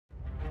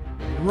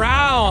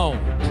Round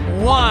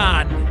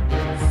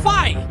 1.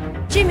 Fight!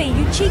 Jimmy,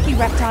 you cheeky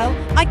reptile.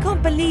 I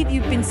can't believe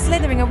you've been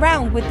slithering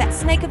around with that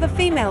snake of a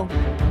female.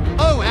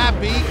 Oh,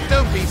 Abby,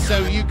 don't be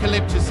so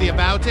eucalyptusy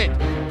about it.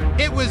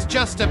 It was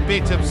just a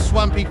bit of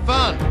swampy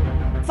fun.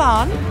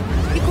 Fun?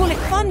 You call it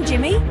fun,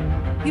 Jimmy?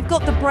 You've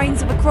got the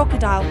brains of a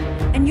crocodile,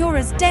 and you're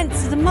as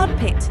dense as a mud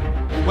pit.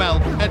 Well,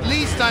 at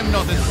least I'm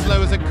not as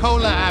slow as a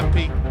Koala,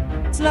 Abby.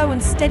 Slow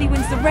and steady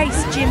wins the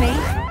race, Jimmy.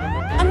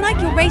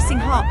 Unlike your racing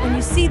heart when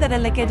you see that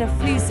alligator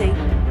floozy.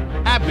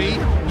 Abby,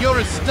 you're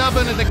as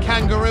stubborn as a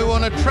kangaroo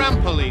on a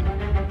trampoline.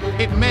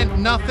 It meant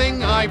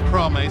nothing, I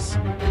promise.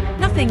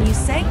 Nothing, you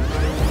say?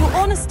 Your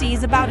honesty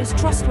is about as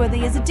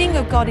trustworthy as a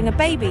dingo guarding a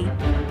baby.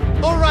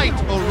 All right.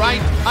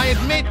 I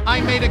admit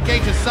I made a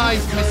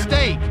gator-sized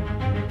mistake.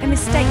 A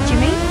mistake,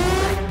 Jimmy?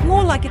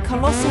 More like a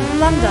colossal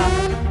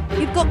blunder.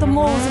 You've got the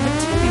morals of a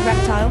toothy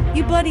reptile,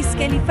 you bloody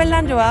scaly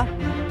philanderer.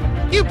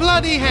 You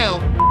bloody hell!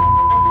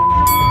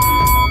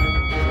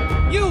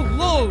 You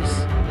lose!